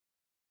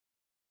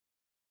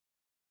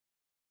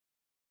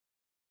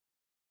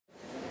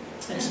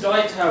a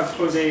delight to have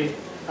Jose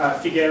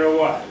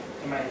Figueroa.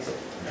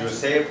 You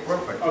say it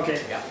perfect.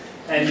 Okay. Yeah.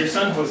 And your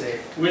son Jose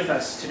with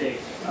us today.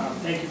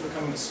 Thank you for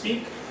coming to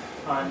speak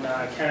on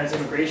Canada's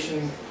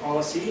immigration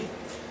policy.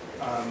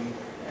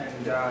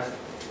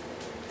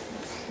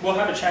 We'll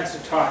have a chance to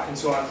talk and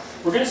so on.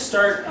 We're going to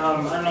start, I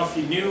don't know if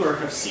you knew or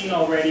have seen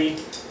already,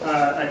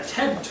 a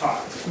TED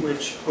Talk,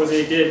 which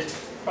Jose did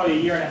probably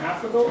a year and a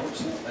half ago or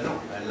so? No,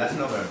 last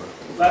November.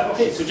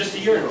 Okay, so just a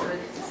year ago.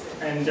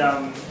 And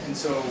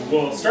so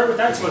we'll start with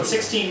that. It's about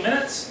 16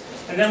 minutes,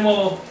 and then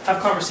we'll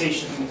have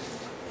conversation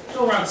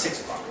until around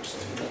 6 o'clock or so.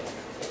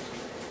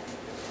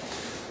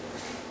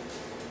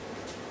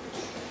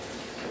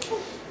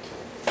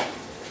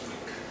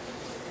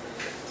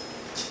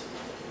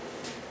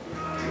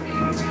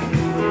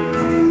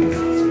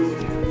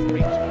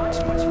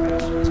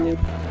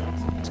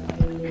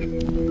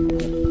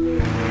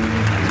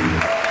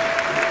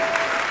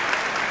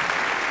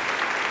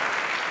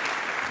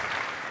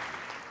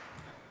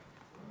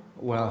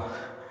 Well,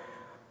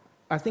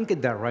 I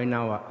think that right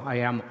now I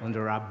am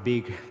under a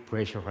big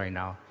pressure right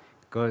now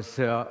because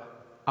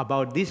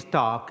about this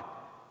talk,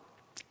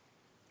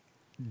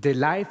 the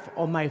life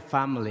of my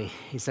family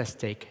is at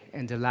stake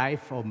and the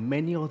life of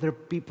many other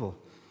people.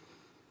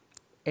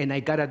 And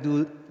I gotta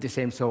do the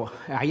same, so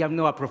I am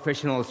not a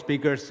professional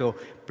speaker, so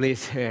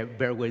please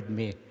bear with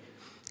me.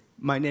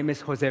 My name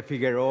is Jose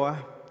Figueroa.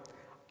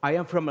 I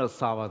am from El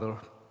Salvador.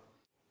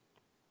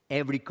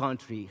 Every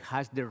country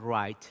has the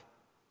right,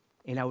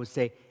 and I would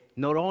say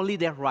not only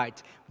the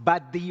right,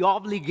 but the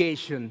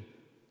obligation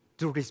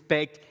to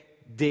respect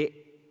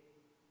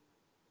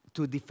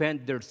to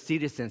defend their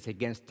citizens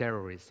against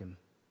terrorism.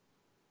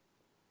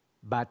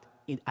 But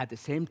at the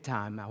same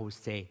time, I would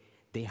say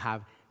they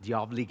have the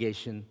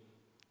obligation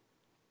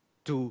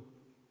to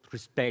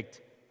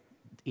respect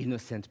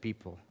innocent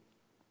people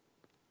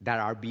that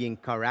are being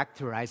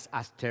characterized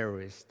as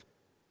terrorists.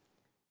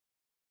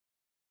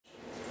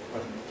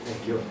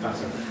 Thank you,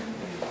 Pastor.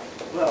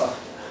 Well,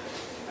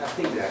 I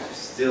think that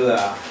still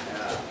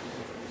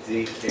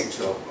the effect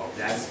of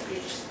that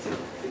speech,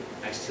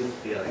 I still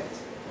feel it.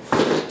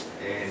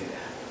 And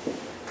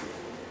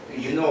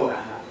you know,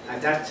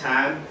 at that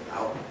time,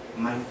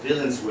 my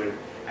feelings were,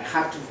 I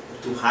had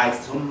to hide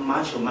so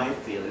much of my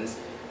feelings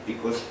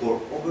because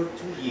for over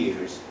 2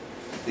 years,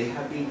 they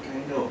have been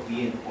kind of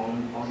being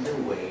on their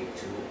way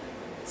to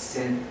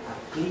send a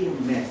clear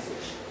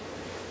message.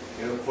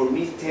 You know, for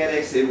me,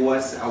 TEDx, it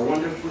was a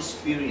wonderful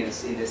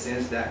experience in the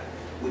sense that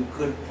we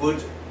could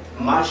put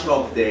much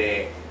of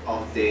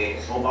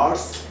our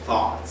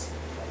thoughts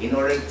in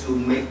order to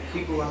make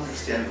people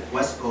understand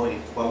what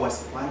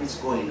is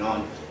going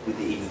on with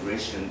the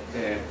immigration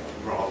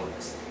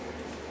problems.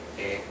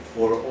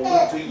 For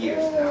over 2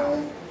 years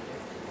now,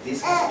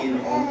 this has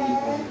been only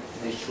on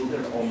the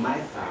children of my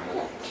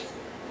family.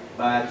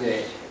 But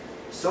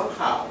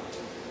somehow,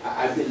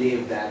 I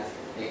believe that,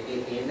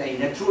 and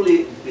I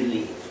truly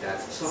believe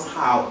that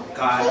somehow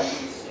God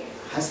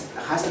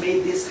has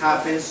made this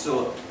happen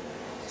so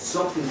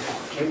something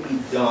can be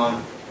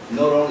done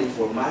not only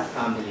for my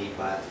family,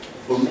 but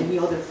for many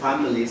other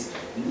families.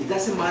 It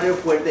doesn't matter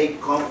where they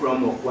come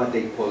from or what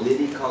their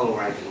political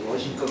or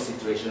ideological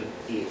situation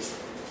is.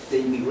 The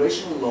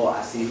immigration law,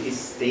 as it is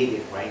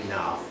stated right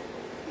now,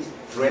 it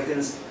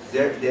threatens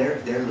their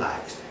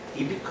lives.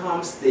 It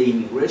becomes the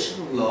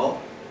immigration law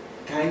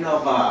kind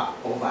of a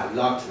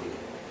lottery.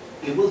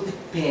 It will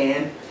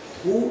depend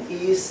who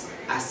is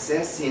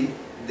assessing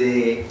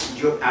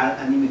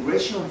an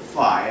immigration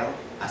file,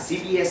 a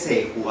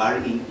CBSA, who are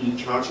in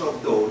charge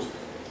of those,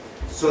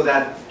 so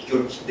that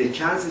the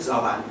chances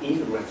of an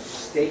immigrant to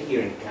stay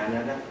here in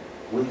Canada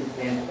will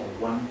depend on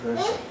one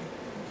person.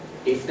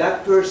 If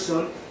that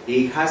person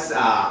has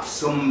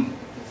some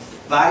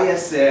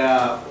biased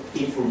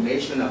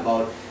information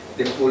about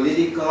the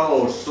political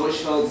or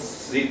social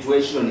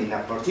situation in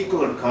a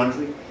particular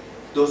country,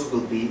 those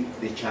will be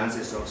the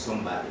chances of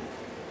somebody,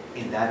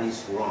 and that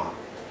is wrong.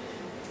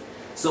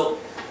 So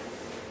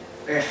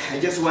I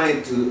just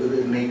wanted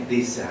to make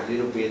this a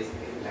little bit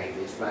like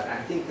this, but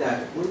I think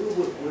that we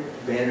would work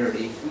better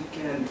if we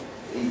can.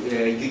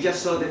 You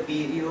just saw the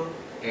video,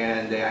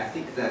 and I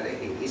think that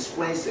it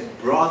explains it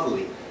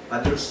broadly,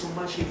 but there's so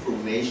much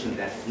information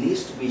that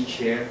needs to be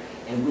shared,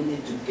 and we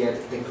need to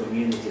get the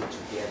community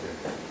together.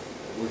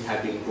 We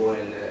have been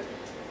going,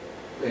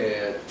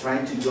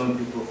 trying to join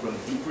people from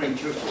different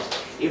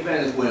churches.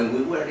 Even when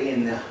we were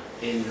in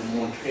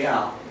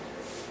Montreal,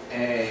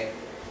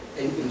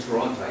 in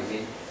Toronto,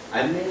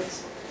 I met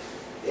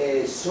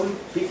some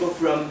people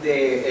from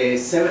the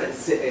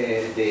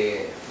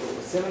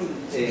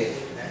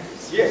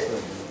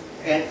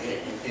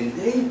and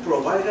they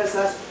provided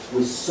us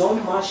with so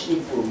much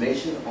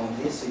information on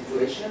this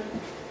situation,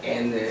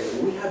 and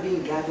we have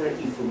been gathering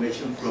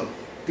information from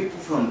people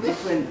from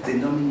different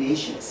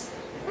denominations,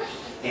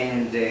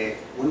 and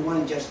we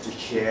want just to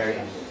share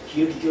and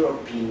hear your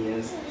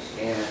opinions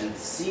and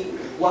see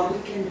what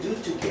we can do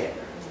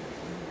together.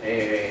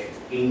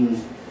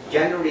 In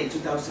January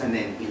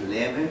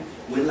 2011,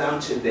 we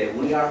launched the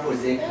We Are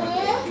Jose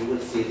campaign. You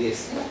will see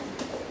this.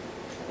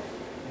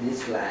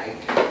 this flag.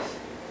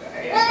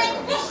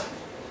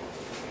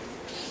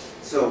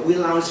 So we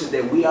launched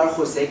the We Are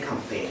Jose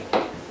campaign.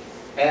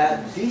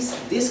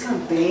 This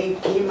campaign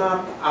came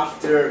up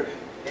after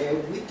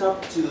we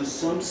talked to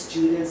some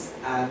students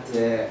at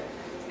the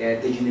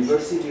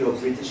University of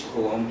British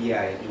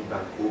Columbia in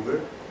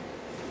Vancouver.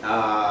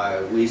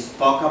 We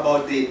spoke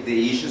about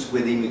the issues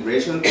with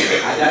immigration.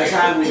 At that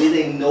time we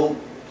didn't know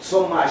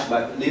so much,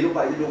 but little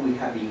by little we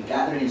have been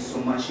gathering so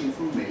much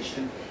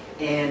information.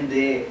 And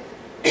a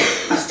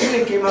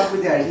student came up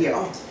with the idea,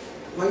 oh,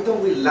 why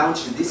don't we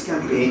launch this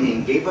campaign,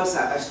 and gave us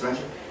a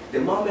structure. The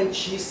moment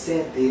she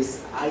said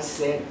this, I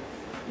said,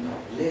 no,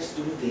 let's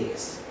do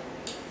this.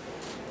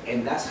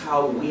 And that's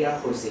how We Are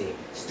Jose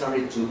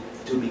started to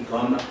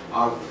become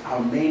our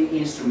main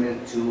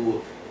instrument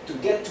to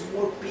get to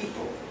more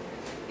people.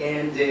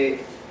 And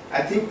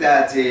I think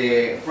that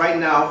right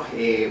now,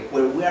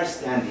 where we are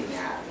standing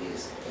at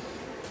is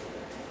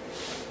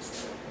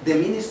the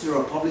Minister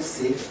of Public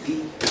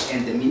Safety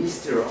and the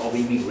Minister of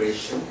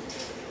Immigration,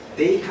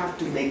 they have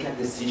to make a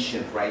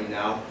decision right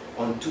now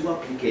on two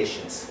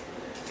applications.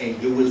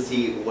 And you will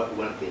see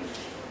one thing.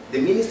 The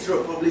Minister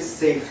of Public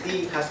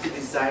Safety has to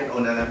decide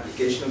on an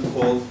application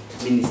called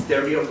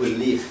Ministerial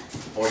Relief,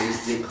 or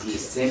is the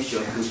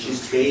exemption, which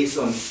is based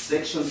on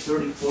Section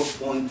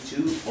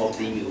 34.2 of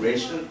the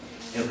Immigration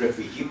and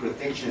Refugee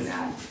Protection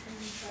Act.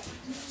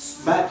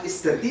 But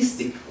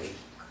statistically,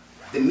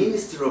 the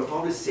Minister of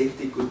Public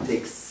Safety could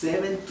take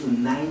 7 to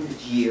 9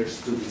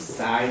 years to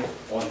decide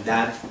on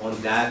that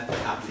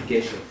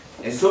application.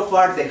 And so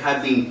far, they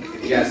have been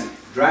just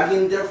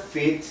dragging their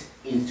feet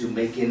into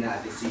making a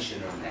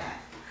decision on that.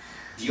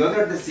 The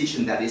other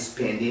decision that is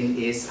pending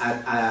is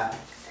a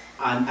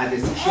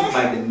decision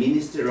by the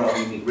Minister of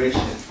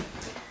Immigration,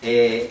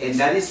 and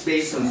that is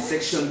based on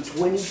Section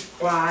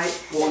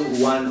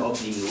 25.1 of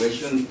the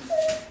Immigration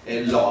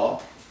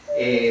law,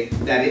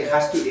 that it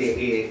has to,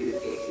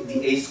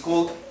 it's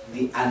called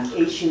an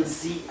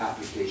agency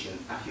application,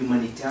 a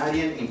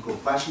humanitarian and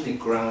compassionate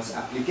grounds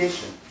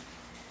application.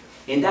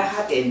 And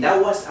that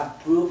was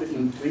approved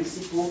in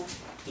principle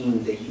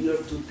in the year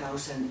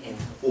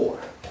 2004.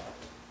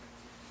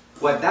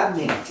 What that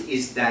meant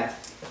is that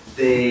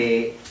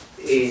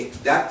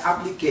that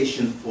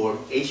application for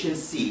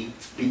agency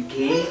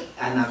became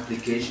an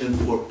application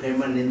for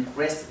permanent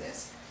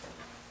residence.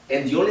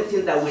 And the only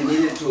thing that we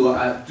needed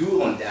to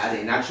do on that,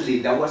 and actually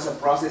that was a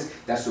process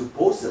that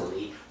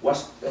supposedly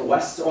was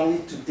only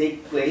to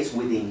take place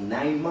within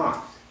 9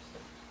 months.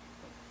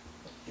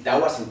 That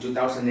was in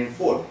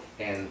 2004.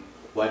 And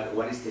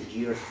what is the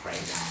year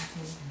right now?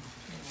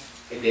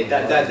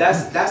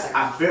 That's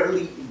a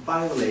fairly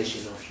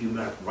violation of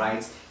human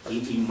rights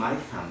in my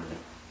family.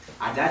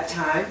 At that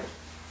time,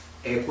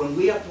 when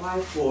we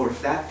applied for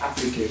that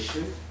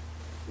application,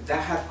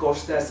 that had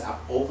cost us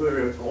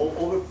over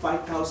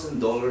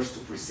 $5,000 to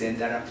present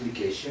that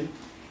application.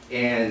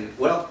 And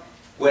well,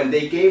 when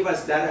they gave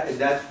us that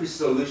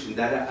resolution,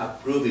 that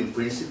approved in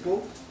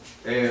principle,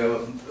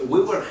 we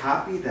were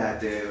happy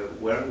that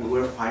we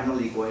were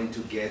finally going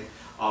to get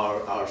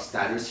our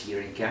status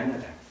here in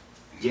Canada.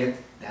 Yet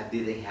that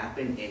didn't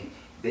happen, and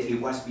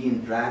it was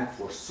being dragged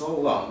for so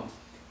long.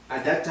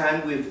 At that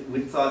time,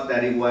 we thought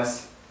that it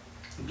was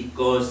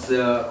because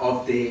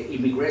of the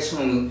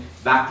immigration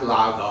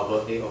backlog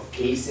of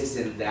cases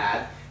and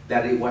that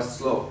it was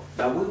slow.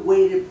 But we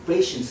waited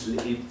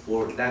patiently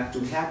for that to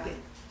happen.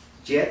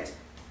 Yet,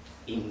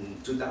 in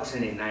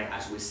 2009,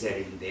 as we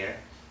said in there,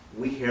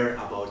 we heard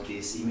about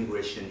this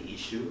immigration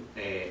issue,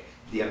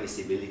 the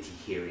admissibility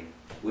hearing.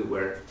 We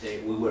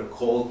were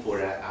called for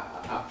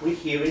a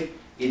pre-hearing.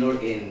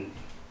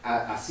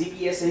 A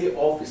CBSA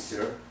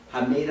officer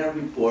had made a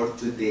report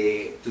to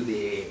the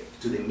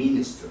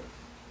minister.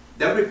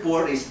 That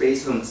report is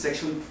based on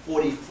Section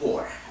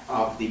 44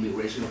 of the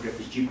Immigration and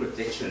Refugee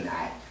Protection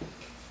Act.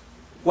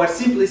 What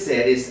simply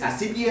said is, a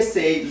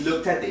CBSA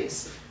looked at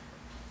this.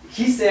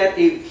 He said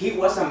if he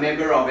was a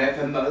member of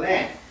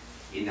FMLN,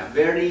 in a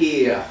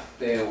very,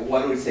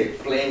 what do we say,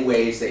 plain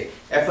way, say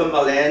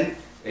FMLN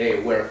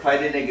were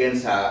fighting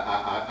against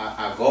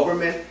a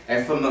government,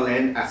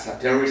 FMLN as a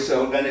terrorist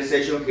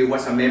organization, he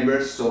was a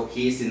member, so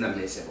he's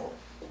inadmissible.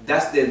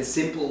 That's the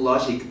simple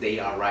logic they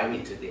arrive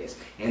into this.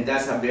 And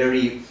that's a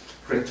very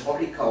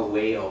rhetorical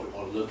way of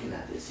looking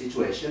at this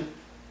situation.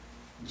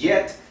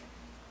 Yet,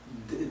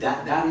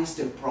 that is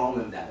the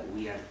problem that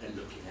we are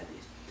looking at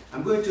this.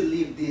 I'm going to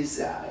leave this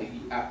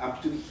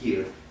up to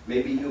here,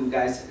 maybe you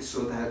guys,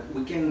 so that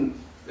we can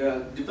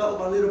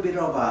develop a little bit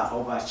of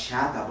a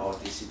chat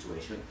about this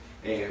situation.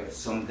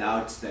 Some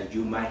doubts that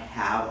you might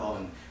have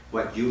on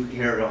what you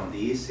hear on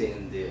this,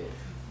 and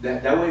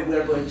that way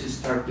we're going to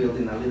start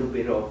building a little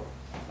bit of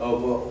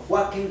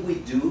what can we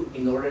do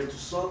in order to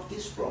solve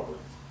this problem.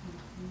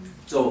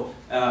 So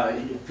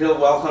feel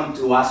welcome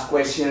to ask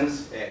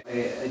questions.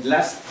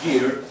 Last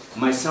year,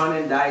 my son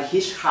and I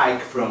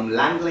hitchhiked from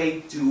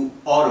Langley to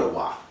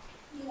Ottawa.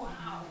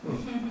 Wow.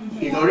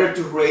 In order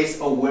to raise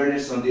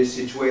awareness on this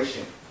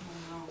situation.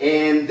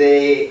 And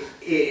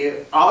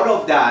out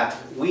of that,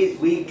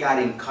 we got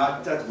in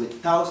contact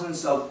with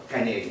thousands of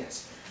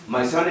Canadians.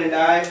 my son and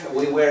I,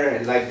 we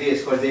were like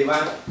this, Jose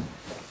Ivan.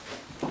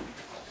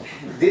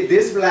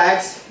 These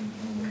flags,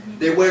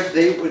 we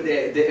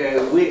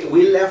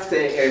left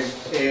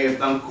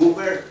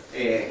Vancouver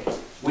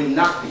with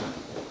nothing.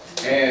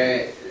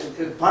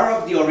 Part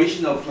of the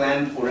original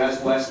plan for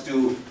us was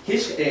to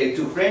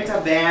rent a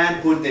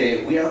van, put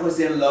the We Are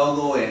Jose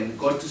logo, and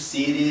go to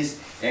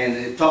cities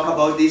and talk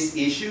about this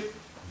issue.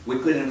 We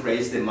couldn't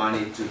raise the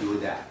money to do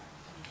that.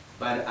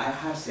 But I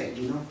have said,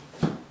 you know,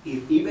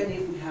 even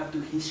if we have to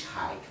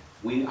hitchhike,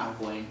 we are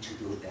going to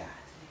do that.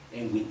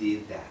 And we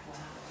did that.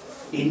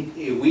 It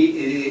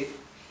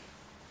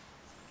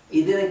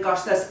didn't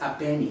cost us a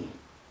penny.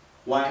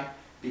 Why?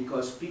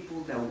 Because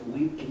people that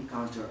we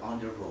encounter on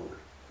the road,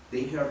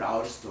 they heard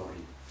our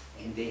story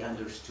and they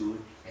understood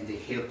and they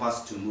helped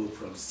us to move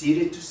from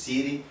city to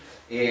city.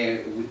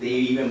 They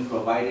even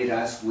provided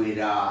us with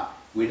a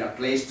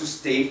place to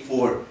stay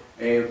for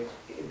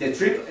the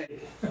trip.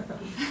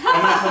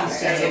 I'm gonna come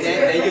stand And over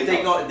then there. you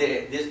take out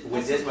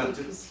this one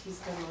too.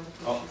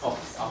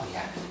 Oh,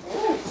 yeah.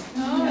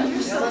 Oh,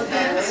 you're so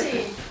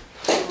fancy.